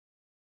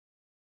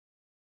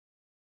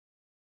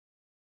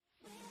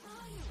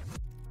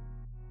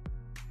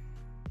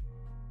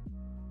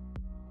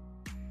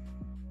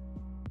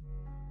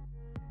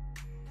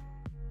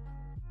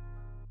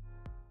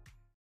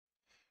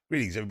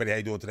Greetings, everybody. How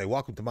you doing today?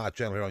 Welcome to my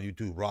channel here on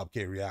YouTube, Rob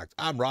K Reacts.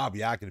 I'm Rob,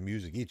 reacting to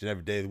music each and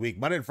every day of the week.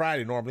 Monday and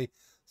Friday, normally.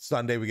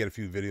 Sunday, we get a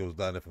few videos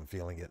done if I'm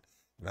feeling it.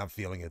 And I'm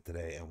feeling it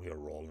today, and we are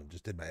rolling.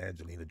 Just did my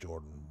Angelina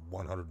Jordan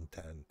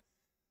 110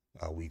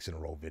 weeks in a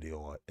row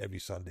video every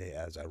Sunday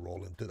as I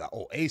roll into the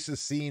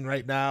Oasis scene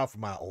right now for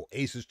my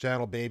Oasis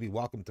channel, baby.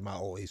 Welcome to my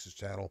Oasis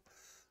channel.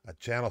 A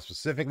channel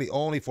specifically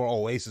only for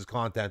Oasis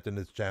content in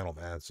this channel,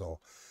 man.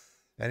 So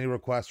any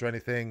requests or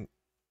anything,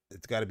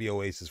 it's got to be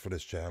Oasis for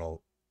this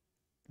channel.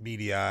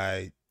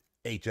 Media,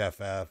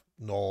 HFF,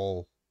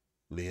 Noel,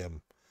 Liam,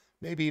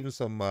 maybe even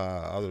some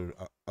other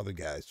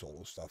guys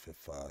solo stuff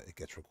if it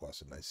gets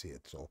requested and I see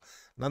it. So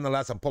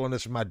nonetheless, I'm pulling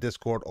this from my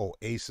Discord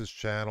Oasis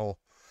channel,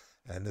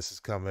 and this is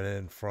coming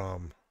in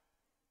from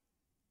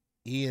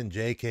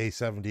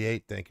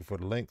IanJK78. Thank you for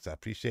the links. I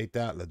appreciate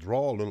that. Let's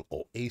roll a little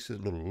Oasis,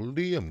 little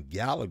Liam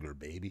Gallagher,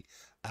 baby.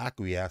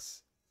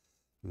 Acquiesce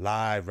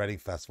live Reading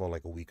Festival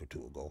like a week or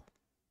two ago.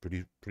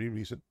 Pretty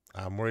recent.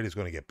 I'm worried it's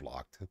going to get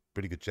blocked.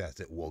 Pretty good chance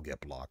it will get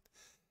blocked.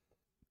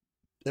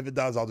 If it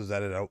does, I'll just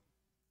edit out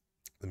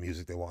the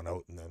music they want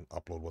out and then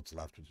upload what's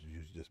left, which is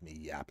usually just me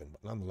yapping.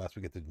 But nonetheless,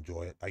 we get to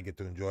enjoy it. I get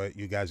to enjoy it.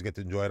 You guys get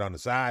to enjoy it on the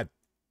side.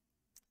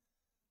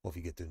 Hope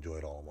you get to enjoy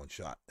it all in one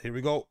shot. Here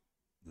we go.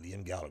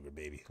 Liam Gallagher,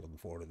 baby. Looking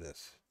forward to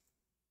this.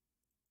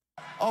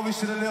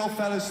 Obviously, the little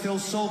fella's still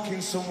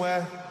sulking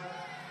somewhere.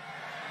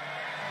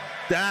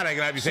 Dad, I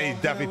can have you say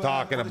he's definitely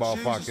talking about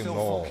fucking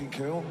Noel.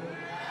 Cool.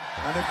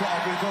 And they've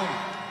got to be done.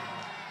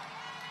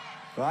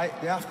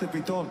 Right? They have to be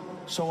done.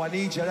 So I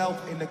need your help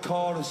in the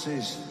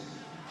choruses.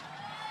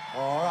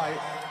 All right?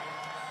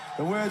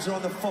 The words are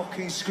on the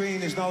fucking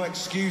screen. There's no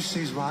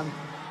excuses, man.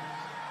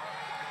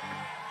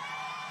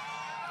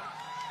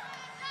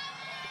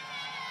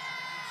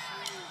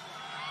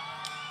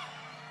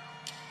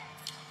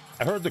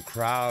 I heard the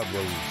crowd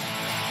was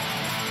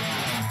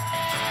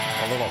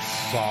a little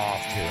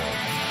soft here.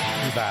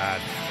 Too bad.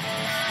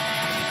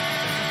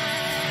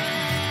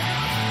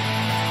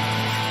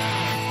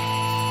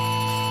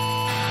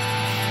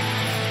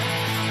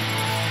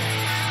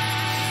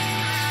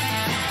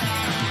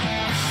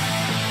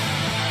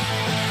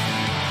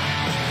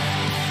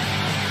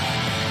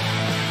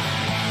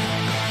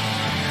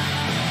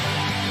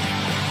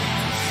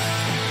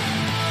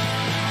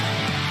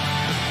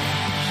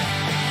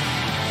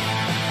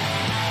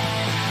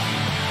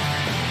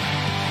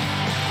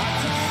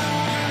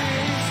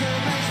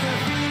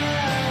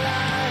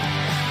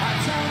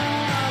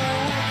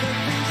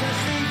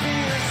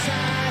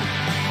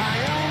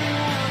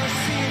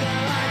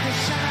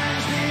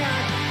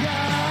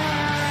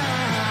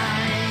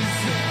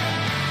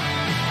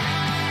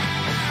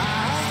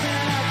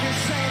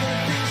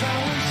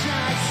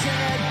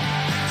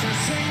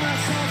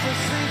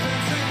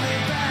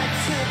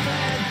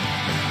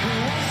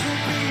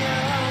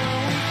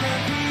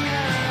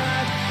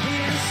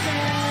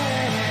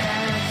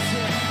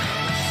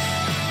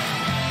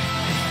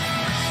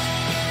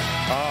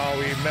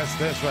 Messed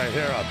this right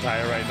here, I'll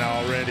tell you right now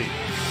already.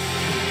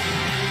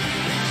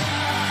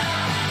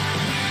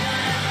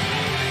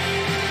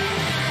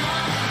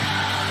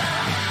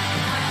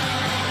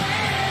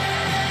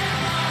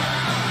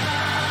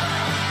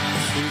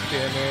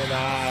 Speaking in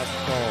our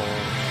soul.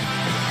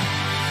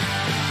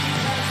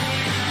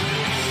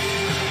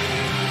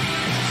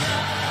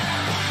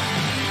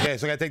 Okay,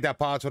 so I gotta take that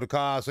pause for the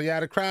cause. So yeah,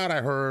 the crowd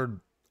I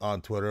heard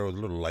on Twitter was a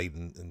little light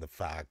in the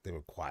fact they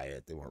were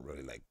quiet. They weren't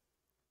really like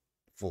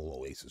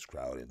full Oasis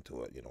crowd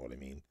into it, you know what I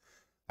mean?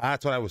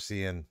 That's what I was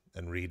seeing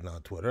and reading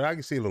on Twitter. I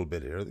can see a little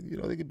bit here. You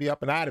know, they could be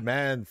up and at it,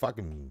 man.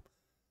 Fucking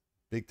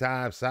big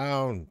time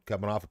sound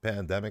coming off a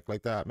pandemic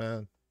like that,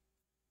 man.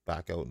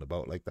 Back out and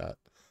about like that.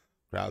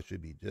 Crowd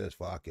should be just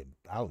fucking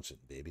bouncing,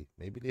 baby.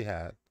 Maybe they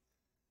had.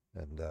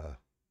 And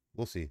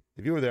we'll see.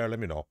 If you were there, let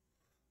me know.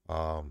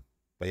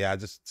 But yeah,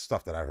 just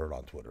stuff that I heard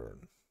on Twitter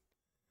and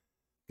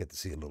get to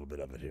see a little bit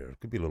of it here. It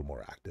could be a little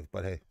more active,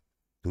 but hey,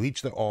 to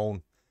each their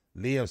own.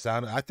 Liam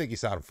sounded, I think he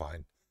sounded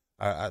fine.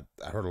 I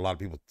heard a lot of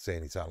people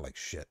saying he sounded like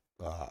shit.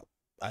 I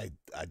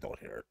don't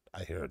hear it.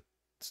 I hear it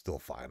still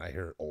fine. I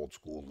hear old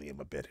school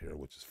Liam a bit here,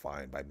 which is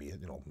fine by me,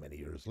 you know, many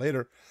years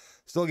later.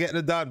 Still getting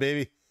it done,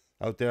 baby.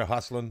 Out there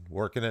hustling,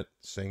 working it,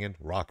 singing,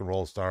 rock and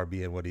roll star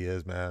being what he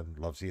is, man.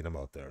 Love seeing him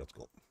out there. Let's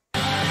go.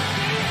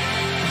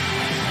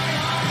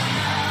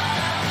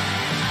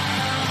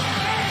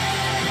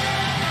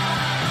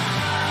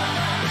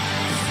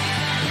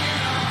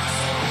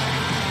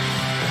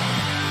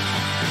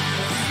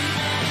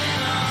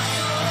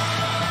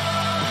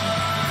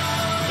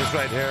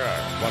 Right here,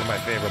 one of my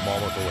favorite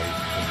moments of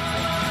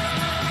Oasis.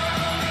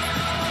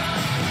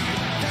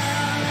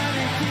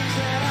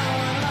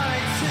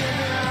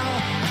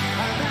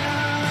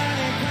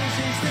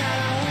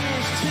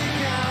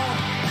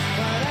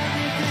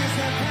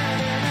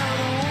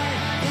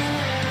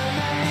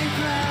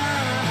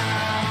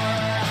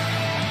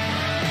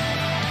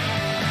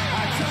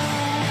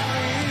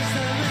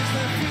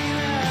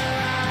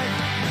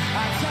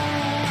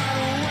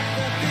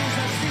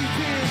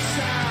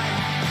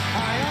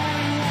 I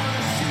only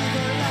wanna see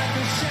the light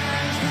that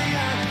shines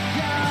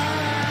beyond.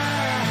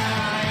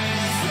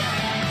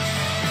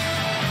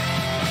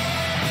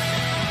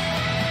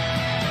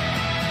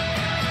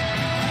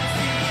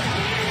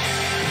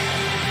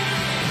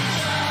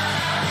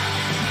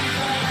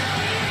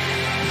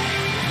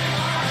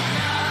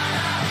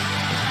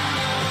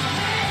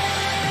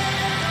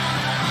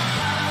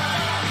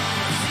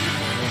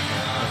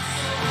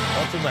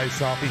 Nice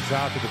selfie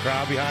shot with the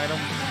crowd behind him.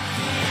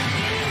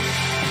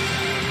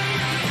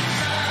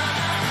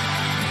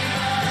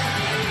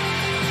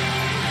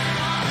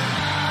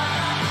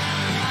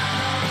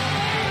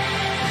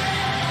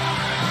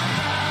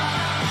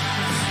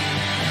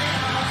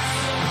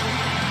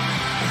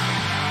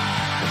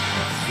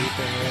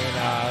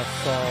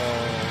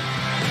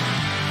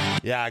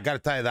 Yeah, I got to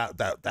tell you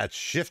that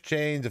shift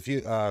change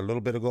a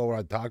little bit ago where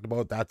I talked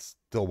about, that's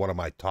still one of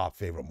my top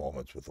favorite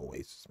moments with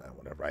Oasis, man.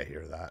 Whenever I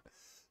hear that,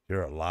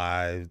 hear it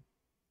live,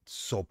 it's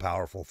so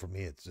powerful for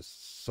me. It's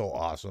just so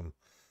awesome.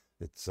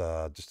 It's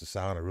just a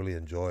sound I really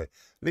enjoy.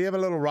 Liam a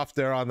little rough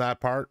there on that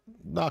part,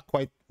 not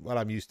quite what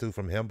I'm used to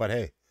from him, but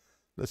hey,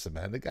 listen,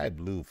 man, the guy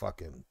blew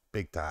fucking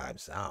big time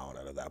sound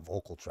out of that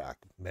vocal track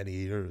many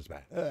years,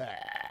 man.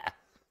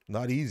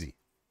 Not easy.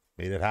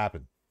 Made it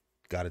happen.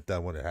 Got it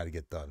done when it had to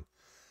get done.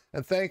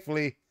 And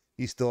thankfully,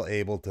 he's still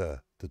able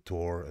to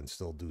tour and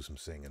still do some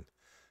singing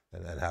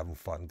and having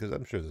fun, because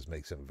I'm sure this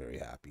makes him very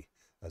happy,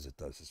 as it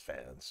does his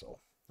fans.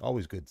 So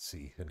always good to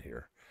see and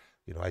hear.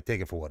 You know, I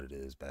take it for what it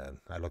is, man.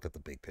 I look at the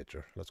big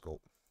picture. Let's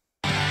go.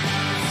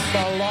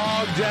 The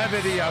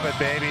longevity of it,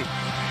 baby.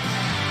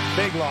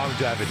 Big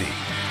longevity.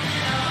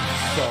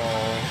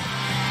 So...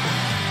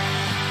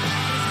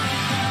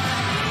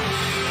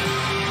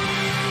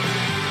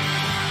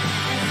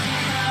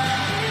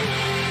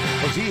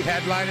 was he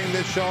headlining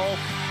this show?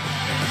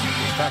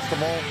 This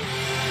festival?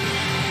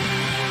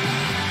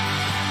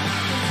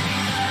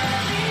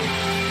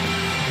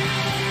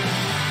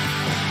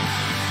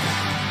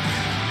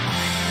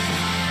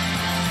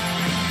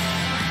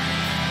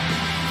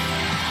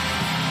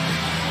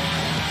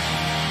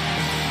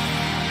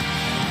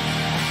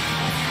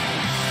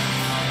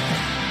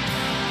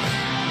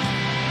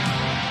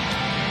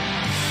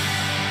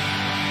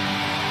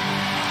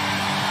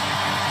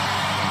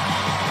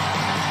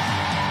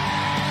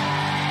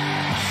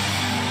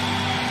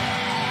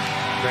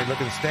 Great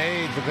looking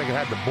stage. Looks like it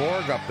had the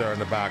Borg up there in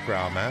the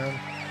background, man.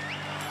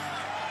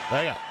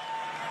 There you go.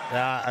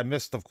 Yeah, I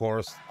missed, of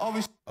course.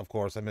 Of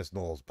course, I missed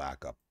Noel's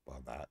backup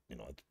on that. You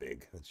know, it's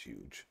big. It's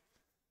huge.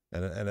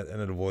 And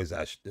it avoids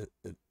that.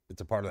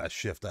 It's a part of that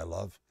shift I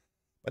love.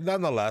 But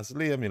nonetheless,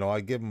 Liam, you know,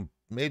 I give him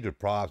major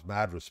props,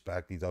 mad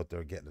respect. He's out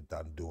there getting it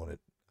done, doing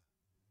it,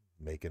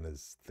 making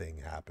his thing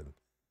happen.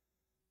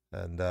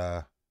 And,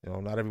 you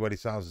know, not everybody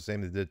sounds the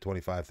same as they did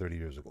 25, 30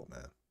 years ago,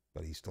 man.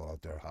 But he's still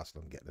out there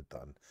hustling, getting it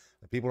done.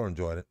 And people are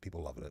enjoying it.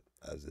 People loving it,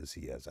 as is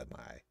he, as am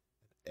I.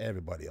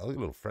 Everybody. Look at a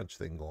little French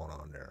thing going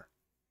on there.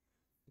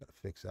 Gotta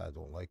fix that. I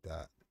don't like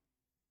that.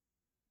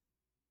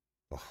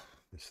 Oh,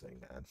 this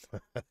thing, man.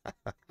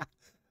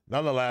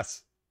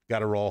 Nonetheless,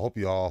 gotta roll. Hope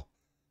you all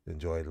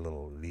enjoyed a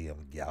little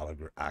Liam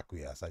Gallagher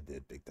Acquiesce. I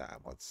did big time.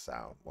 What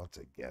sound once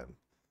again.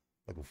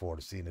 Looking forward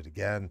to seeing it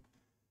again.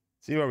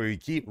 See where we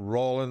keep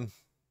rolling.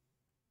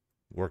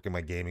 Working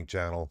my gaming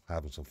channel,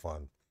 having some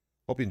fun.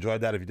 Hope you enjoyed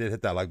that. If you did,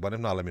 hit that like button.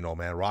 If not, let me know,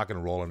 man. Rocking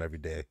and rolling every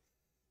day.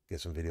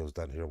 Get some videos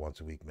done here once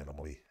a week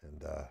minimally.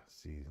 And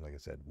see, like I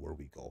said, where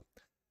we go.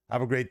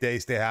 Have a great day.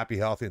 Stay happy,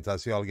 healthy. Until I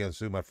see you all again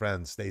soon, my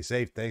friends. Stay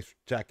safe. Thanks for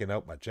checking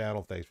out my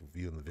channel. Thanks for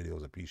viewing the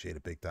videos. I appreciate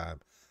it big time.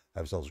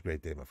 Have yourselves a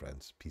great day, my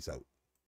friends. Peace out.